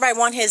the phone number. I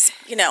want his,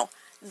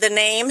 the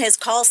name, his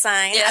call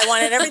sign. Yeah. I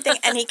wanted everything.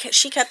 And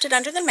she kept it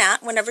under the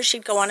mat whenever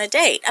she'd go on a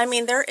date. I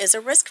mean, there is a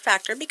risk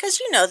factor because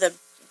the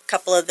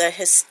couple of the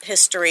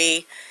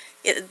history.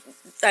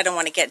 I don't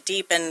want to get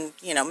deep and,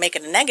 make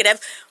it a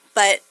negative.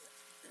 But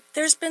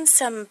there's been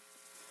some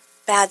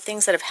bad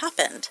things that have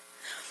happened.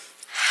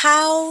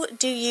 How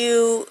do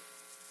you,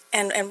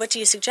 and what do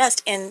you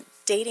suggest in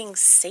dating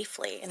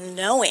safely and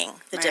knowing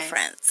the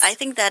difference? I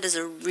think that is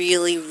a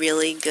really,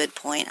 really good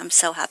point. I'm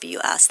so happy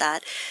you asked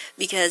that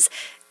because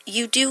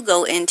you do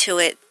go into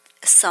it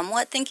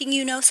somewhat thinking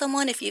you know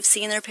someone if you've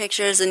seen their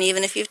pictures and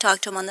even if you've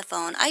talked to them on the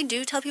phone. I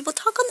do tell people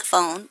talk on the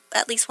phone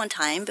at least one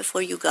time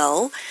before you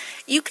go.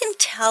 You can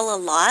tell a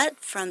lot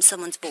from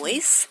someone's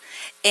voice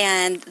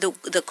and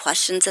the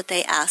questions that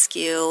they ask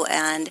you,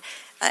 and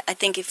I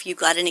think if you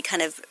got any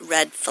kind of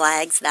red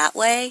flags that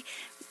way,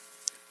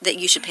 that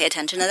you should pay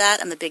attention to that.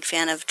 I'm a big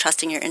fan of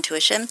trusting your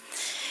intuition.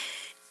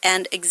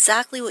 And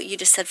exactly what you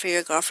just said for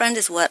your girlfriend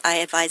is what I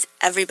advise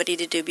everybody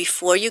to do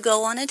before you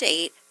go on a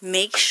date.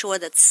 Make sure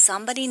that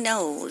somebody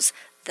knows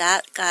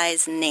that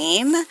guy's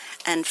name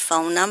and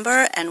phone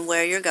number and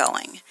where you're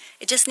going.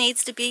 It just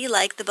needs to be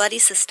like the buddy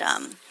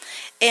system.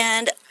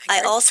 And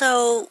I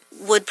also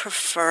would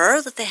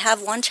prefer that they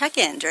have one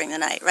check-in during the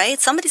night, right?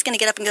 Somebody's going to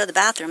get up and go to the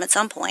bathroom at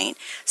some point.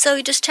 So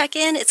you just check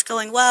in. It's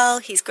going well.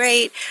 He's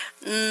great.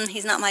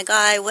 He's not my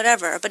guy,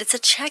 whatever. But it's a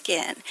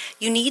check-in.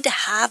 You need to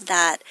have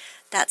that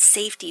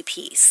safety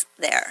piece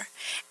there.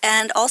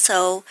 And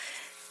also,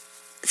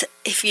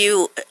 if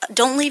you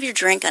don't leave your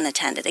drink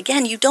unattended.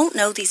 Again, you don't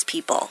know these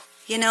people.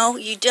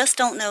 You just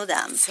don't know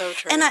them. So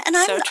true.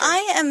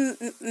 I am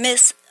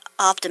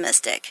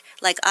optimistic.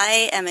 Like,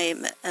 I am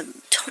a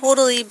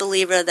totally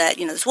believer that,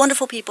 there's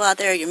wonderful people out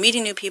there, you're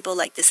meeting new people,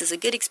 like, this is a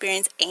good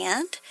experience,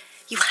 and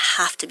you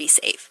have to be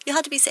safe. You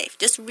have to be safe.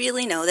 Just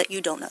really know that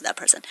you don't know that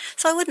person.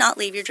 So I would not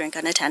leave your drink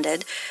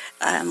unattended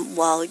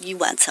while you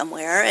went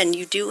somewhere, and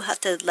you do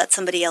have to let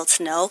somebody else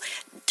know.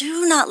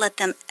 Do not let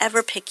them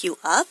ever pick you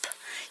up.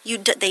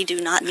 They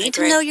do not need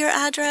to know your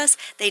address.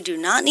 They do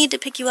not need to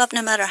pick you up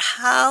no matter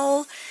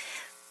how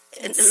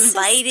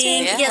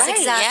inviting. Yeah. Yes, Right.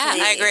 exactly.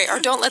 Yeah, I agree. Or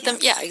don't let them.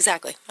 Yeah,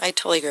 exactly. I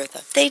totally agree with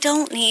that. They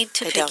don't need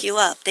to pick you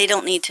up. They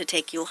don't need to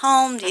take you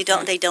home. They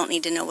don't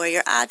need to know where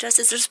your address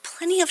is. There's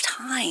plenty of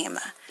time.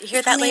 You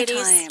hear that, Plenty of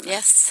ladies? time.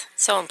 Yes,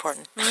 so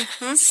important.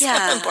 So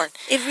Yeah, important.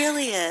 it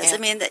really is. Yeah. I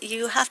mean, that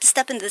you have to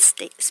step into this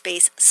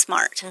space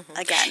smart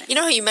again. You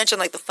know how you mentioned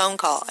like the phone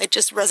call? It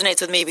just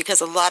resonates with me because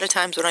a lot of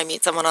times when I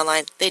meet someone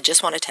online, they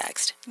just want to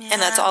text.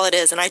 And that's all it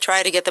is. And I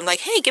try to get them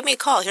like, hey, give me a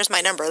call. Here's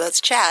my number. Let's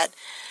chat.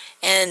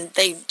 And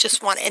they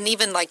just want, and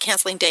even like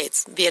canceling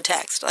dates via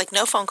text, like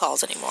no phone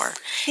calls anymore.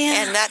 Yeah.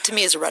 And that to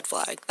me is a red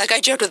flag. Like I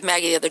joked with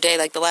Maggie the other day,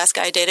 like the last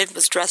guy I dated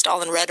was dressed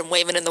all in red and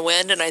waving in the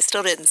wind, and I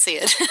still didn't see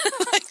it.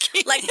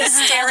 Like the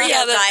stereo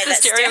guy. The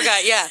stereo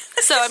guy, yeah.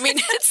 So, I mean,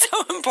 it's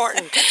so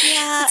important.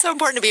 Yeah. It's so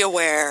important to be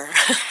aware.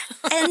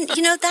 And,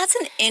 that's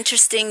an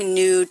interesting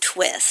new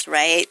twist,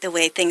 right? The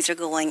way things are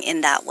going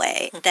in that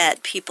way,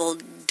 that people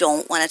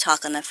don't want to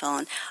talk on the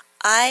phone.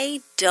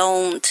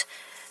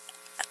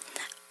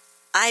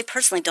 I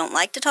personally don't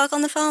like to talk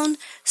on the phone,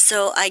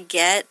 so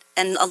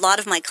and a lot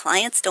of my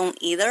clients don't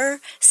either,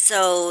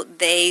 so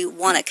they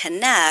want to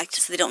connect,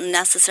 so they don't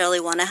necessarily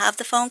want to have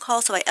the phone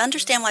call. So I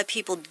understand why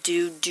people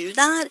do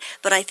that,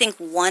 but I think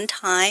one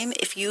time,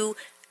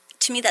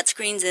 to me that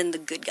screens in the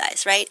good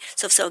guys, right?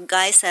 So a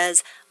guy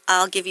says,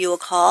 I'll give you a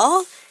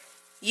call,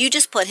 you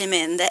just put him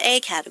in the A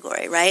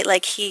category, right?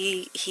 Like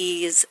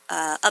he's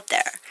up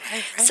there.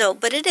 Right. So,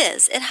 but it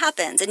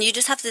happens. And you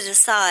just have to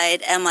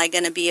decide, am I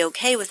going to be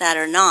okay with that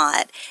or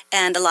not?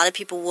 And a lot of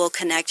people will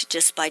connect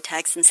just by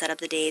text and set up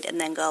the date and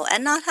then go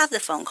and not have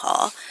the phone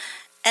call.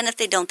 And if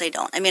they don't, they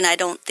don't. I mean, I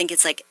don't think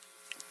it's like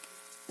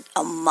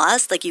a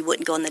must, like you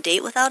wouldn't go on the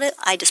date without it.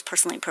 I just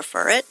personally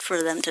prefer it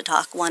for them to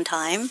talk one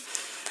time.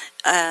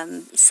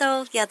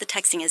 So yeah, the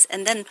texting is,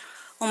 and then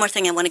one more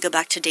thing I want to go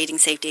back to dating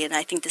safety, and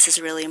I think this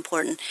is really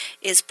important,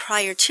 is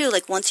prior to,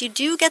 like once you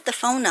do get the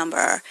phone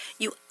number,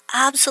 you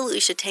absolutely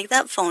should take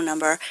that phone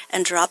number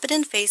and drop it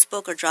in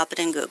Facebook or drop it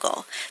in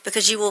Google,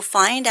 because you will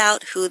find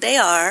out who they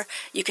are.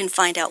 You can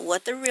find out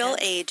what the real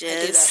age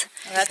is.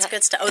 Oh, that's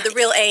good stuff. Oh, the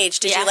real age.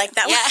 Did you like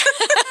that one?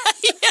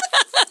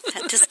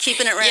 Just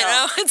keeping it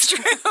real. It's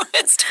true.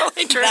 It's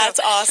totally true. That's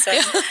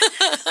awesome.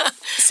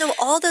 So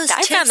all those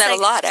I tips, found that a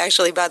lot,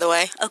 actually, by the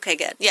way. Okay,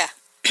 good. Yeah.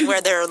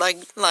 Where they're like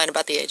lying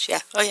about the age.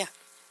 Yeah. Oh, yeah.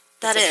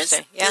 That is.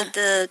 Yeah.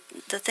 The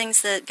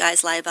things that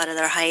guys lie about are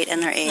their height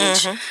and their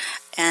age.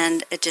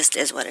 And it just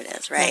is what it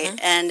is, right?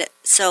 And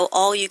so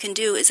all you can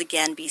do is,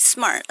 again, be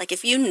smart. Like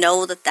if you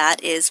know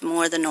that is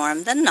more the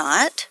norm than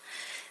not,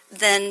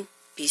 then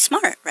be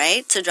smart,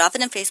 right? So drop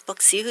it in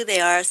Facebook, see who they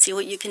are, see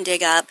what you can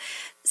dig up.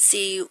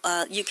 See,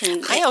 you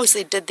can... I always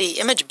did the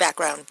image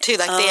background, too,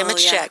 like the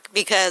image check,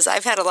 because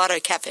I've had a lot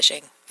of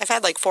catfishing. I've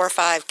had like 4 or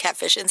 5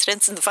 catfish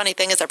incidents, and the funny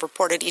thing is I've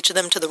reported each of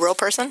them to the real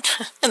person,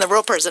 and the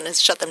real person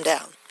has shut them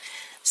down.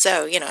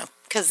 So,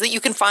 because you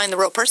can find the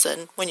real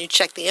person when you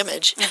check the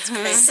image. That's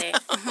crazy.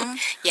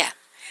 Yeah.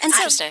 And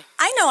so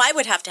I know I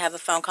would have to have a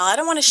phone call. I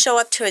don't want to show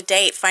up to a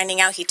date finding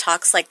out he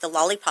talks like the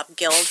Lollipop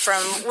Guild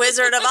from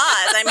Wizard of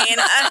Oz. I mean,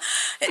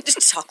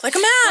 just talk like a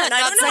man.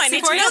 I don't know. I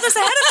need to know this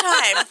ahead of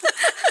time.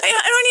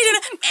 I don't need to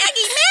know,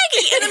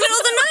 Maggie, in the middle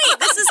of the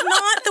night. This is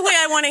not the way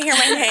I want to hear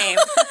my name.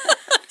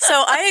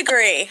 So I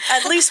agree.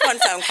 At least one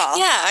phone call.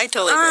 Yeah, I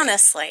totally agree.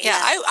 Honestly. Yeah,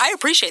 I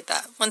appreciate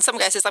that. When some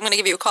guy says, I'm going to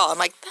give you a call, I'm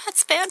like,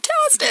 that's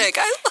fantastic.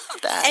 I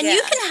love that. And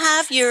you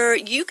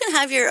can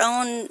have your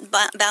own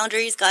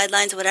boundaries,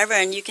 guidelines, whatever,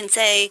 and you can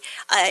say,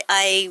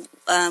 I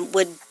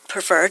would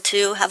prefer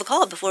to have a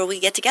call before we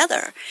get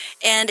together.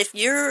 And if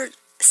you're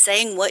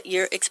saying what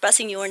you're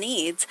expressing your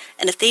needs,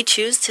 and if they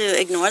choose to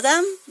ignore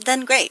them,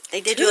 then great,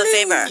 they did you a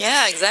favor.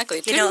 Yeah,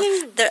 exactly.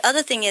 The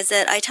other thing is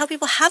that I tell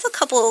people, have a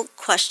couple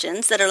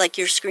questions that are like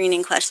your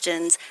screening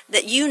questions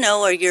that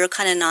are your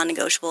kind of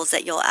non-negotiables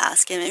that you'll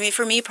ask. And I mean,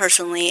 for me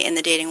personally, in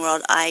the dating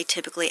world, I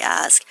typically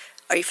ask,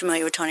 are you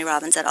familiar with Tony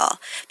Robbins at all?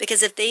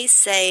 Because if they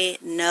say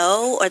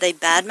no or they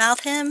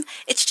badmouth him,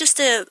 it's just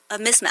a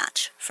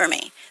mismatch for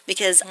me.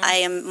 Because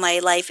my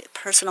life,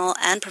 personal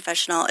and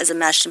professional, is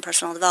enmeshed in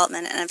personal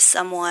development. And if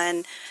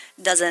someone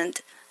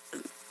doesn't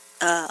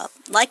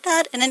like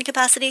that in any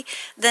capacity,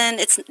 then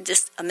it's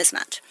just a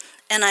mismatch.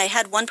 And I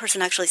had one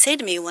person actually say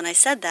to me when I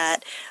said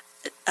that,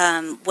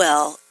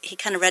 he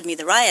kind of read me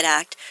the riot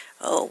act.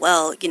 Oh,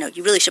 well,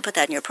 you really should put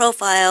that in your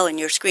profile, and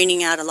you're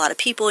screening out a lot of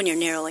people, and you're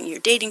narrowing your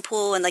dating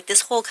pool, and like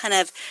this whole kind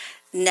of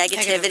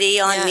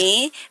negativity on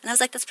me. And I was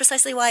like, that's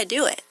precisely why I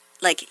do it.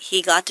 Like,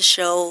 he got to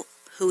show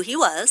who he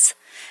was,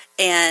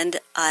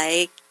 and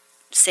I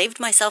saved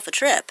myself a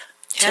trip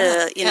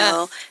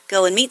to,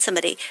 go and meet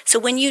somebody. So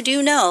when you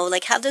do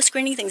have those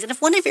screening things, and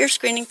if one of your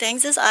screening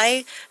things is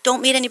I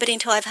don't meet anybody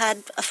until I've had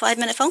a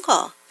 5-minute phone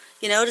call,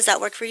 does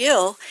that work for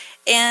you?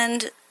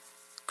 And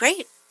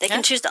great. They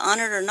can choose to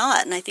honor it or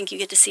not, and I think you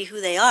get to see who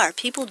they are.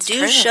 People do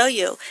true. show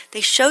you. They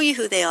show you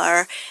who they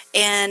are,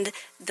 and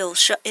they'll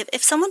show. If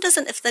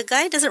the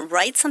guy doesn't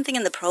write something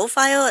in the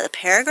profile, a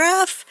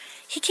paragraph,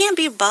 he can't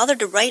be bothered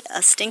to write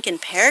a stinking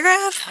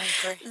paragraph.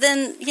 I agree.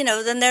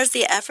 Then there's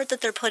the effort that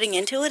they're putting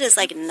into it is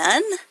like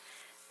none.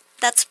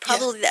 That's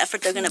probably the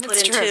effort they're going to put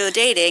That's into true.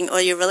 dating or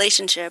your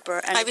relationship or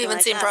anything I've even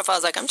like seen that.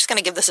 profiles like, I'm just going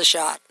to give this a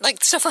shot.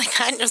 Like, stuff like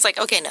that. And it's like,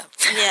 okay, no.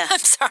 Yeah. I'm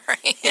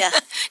sorry. Yeah.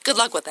 Good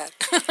luck with that.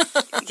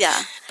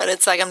 Yeah. But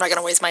it's like, I'm not going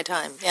to waste my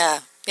time.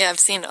 Yeah. Yeah, I've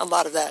seen a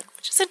lot of that,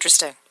 which is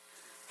interesting.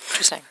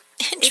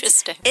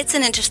 Interesting. It's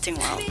an interesting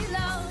world.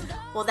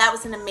 Well, that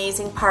was an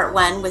amazing part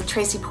 1 with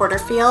Tracy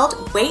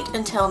Porterfield. Wait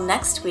until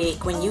next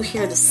week when you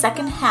hear the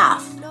second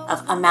half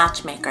of A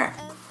Matchmaker.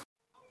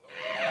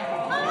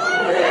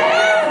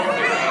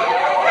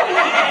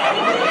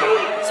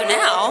 So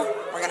now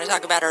we're going to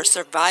talk about our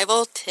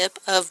survival tip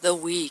of the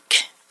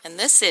week. And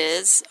this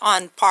is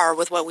on par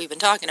with what we've been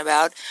talking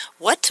about,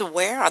 what to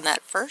wear on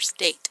that first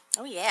date.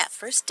 Oh, yeah.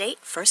 First date,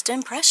 first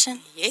impression.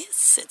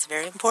 Yes, it's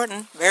very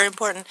important. Very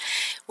important.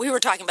 We were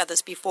talking about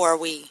this before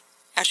we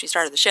actually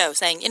started the show,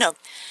 saying,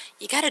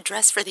 you got to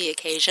dress for the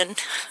occasion.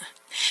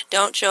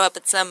 Don't show up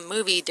at some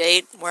movie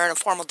date wearing a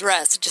formal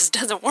dress. It just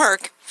doesn't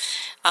work.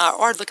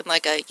 Or looking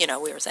like a,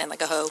 we were saying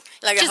like a hoe.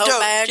 Like a hoe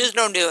bag. Just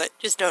don't do it.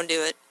 Just don't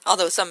do it.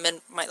 Although some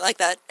men might like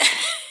that.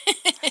 I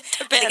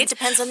think it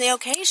depends on the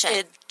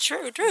occasion.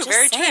 True. Just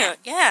Very saying. true.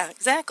 Yeah,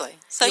 exactly.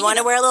 So you want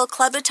to wear a little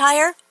club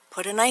attire?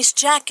 Put a nice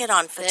jacket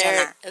on for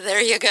dinner.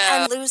 There you go.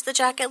 And lose the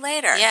jacket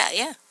later.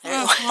 Yeah.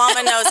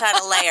 Mama knows how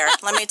to layer,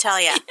 let me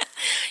tell you.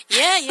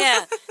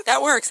 Yeah.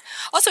 That works.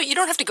 Also, you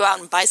don't have to go out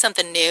and buy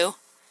something new.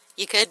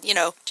 You could,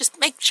 just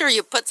make sure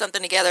you put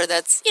something together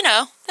that's,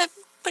 that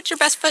puts your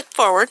best foot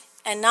forward.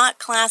 And not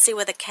classy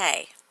with a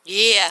K.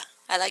 Yeah,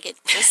 I like it.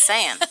 Just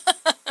saying.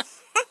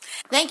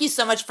 Thank you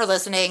so much for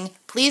listening.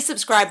 Please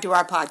subscribe to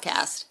our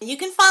podcast. You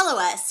can follow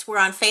us. We're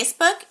on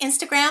Facebook,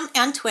 Instagram,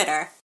 and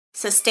Twitter.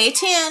 So stay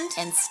tuned.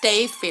 And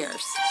stay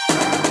fierce.